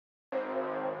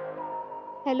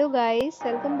Hello guys,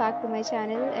 welcome back to my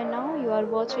channel and now you are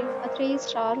watching a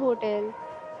 3-star hotel.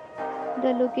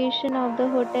 The location of the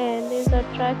hotel is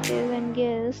attractive and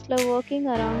guests love walking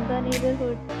around the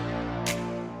neighborhood.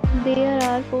 There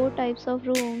are 4 types of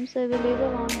rooms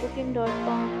available on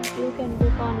booking.com. You can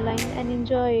book online and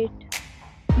enjoy it.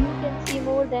 You can see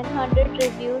more than 100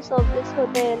 reviews of this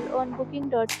hotel on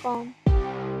booking.com.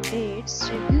 Its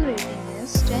review rating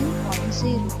is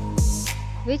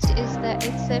 10.0, which is the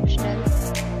exceptional.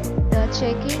 The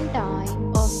check-in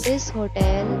time of this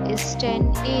hotel is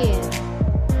 10 a.m.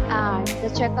 and the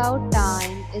checkout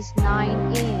time is 9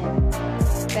 a.m.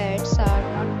 Pets are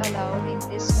not allowed in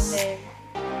this hotel.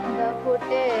 The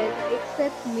hotel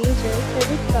accepts major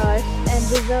credit cards and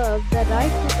reserves the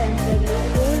right to temporarily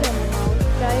hold an amount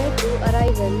prior to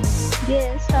arrival.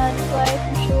 Guests are required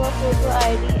to show a photo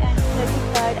ID and credit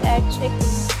card at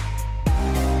check-in.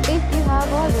 If you have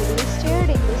already stayed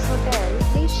in this hotel,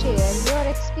 please share your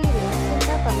experience in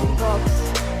the comment box.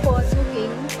 For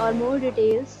booking or more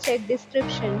details, check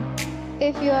description.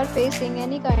 If you are facing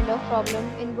any kind of problem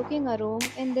in booking a room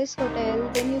in this hotel,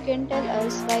 then you can tell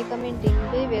us by commenting.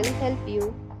 We will help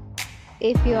you.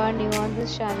 If you are new on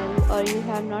this channel or you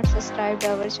have not subscribed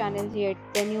our channel yet,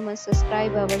 then you must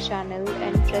subscribe our channel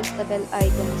and press the bell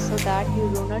icon so that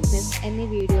you do not miss any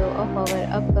video of our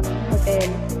upcoming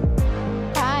hotel.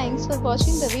 Thanks for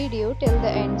watching the video till the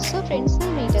end. So friends,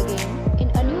 will meet again in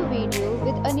a new video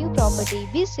with a new property.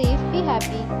 Be safe, be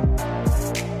happy.